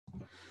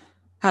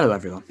Hello,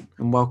 everyone,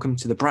 and welcome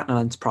to the Bracknell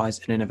Enterprise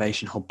and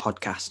Innovation Hub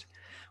podcast,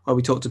 where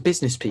we talk to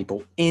business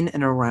people in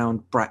and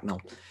around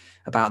Bracknell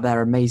about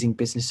their amazing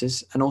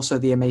businesses and also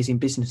the amazing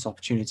business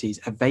opportunities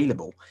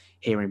available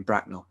here in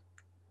Bracknell.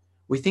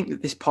 We think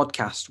that this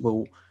podcast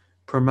will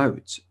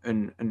promote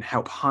and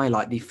help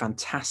highlight the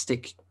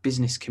fantastic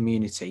business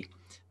community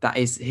that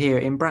is here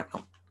in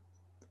Bracknell.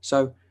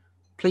 So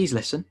please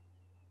listen,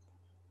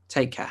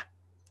 take care,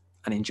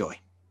 and enjoy.